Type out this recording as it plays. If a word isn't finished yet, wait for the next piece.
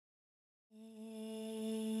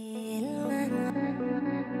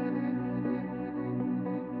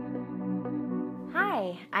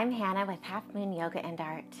I'm Hannah with Half Moon Yoga and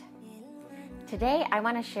Art. Today I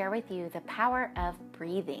want to share with you the power of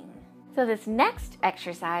breathing. So this next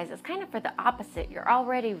exercise is kind of for the opposite. You're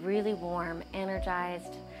already really warm,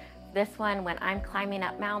 energized. This one when I'm climbing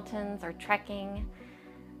up mountains or trekking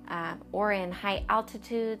or in high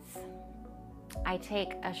altitudes, I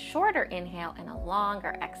take a shorter inhale and a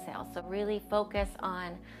longer exhale. So really focus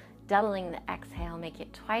on doubling the exhale, make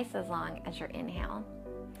it twice as long as your inhale.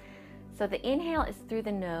 So the inhale is through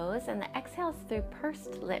the nose and the exhale is through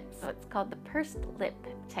pursed lips. So it's called the pursed lip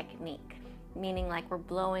technique, meaning like we're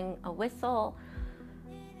blowing a whistle,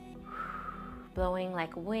 blowing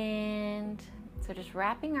like wind. So just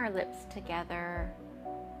wrapping our lips together.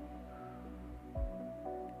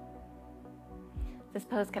 This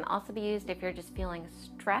pose can also be used if you're just feeling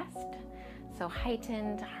stressed, so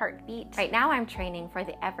heightened heartbeat. Right now I'm training for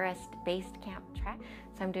the Everest Base Camp trek,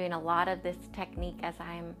 so I'm doing a lot of this technique as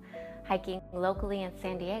I'm hiking locally in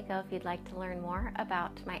San Diego. If you'd like to learn more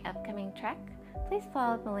about my upcoming trek, please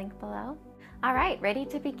follow the link below. All right, ready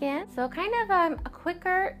to begin? So kind of a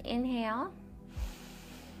quicker inhale,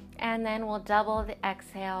 and then we'll double the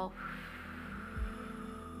exhale.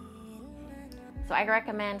 So I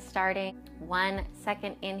recommend starting 1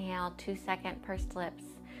 second inhale, 2 second pursed lips,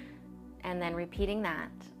 and then repeating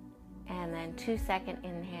that. And then 2 second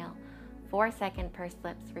inhale, 4 second pursed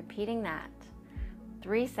lips, repeating that.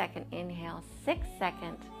 3 second inhale, 6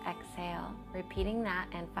 second exhale, repeating that.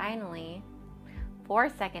 And finally, 4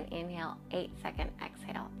 second inhale, 8 second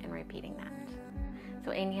exhale, and repeating that. So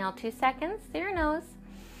inhale 2 seconds through your nose,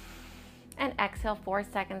 and exhale 4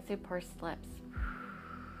 seconds through pursed lips.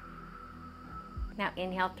 Now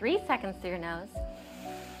inhale 3 seconds through your nose,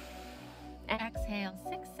 and exhale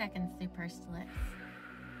 6 seconds through pursed lips.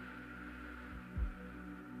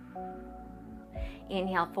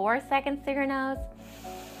 Inhale 4 seconds through your nose,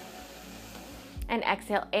 and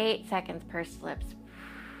exhale 8 seconds pursed lips.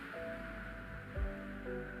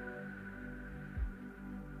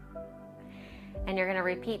 And you're going to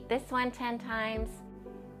repeat this one 10 times,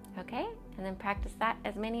 okay? And then practice that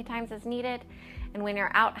as many times as needed. And when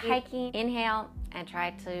you're out hiking, inhale and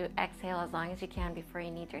try to exhale as long as you can before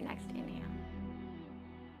you need your next inhale.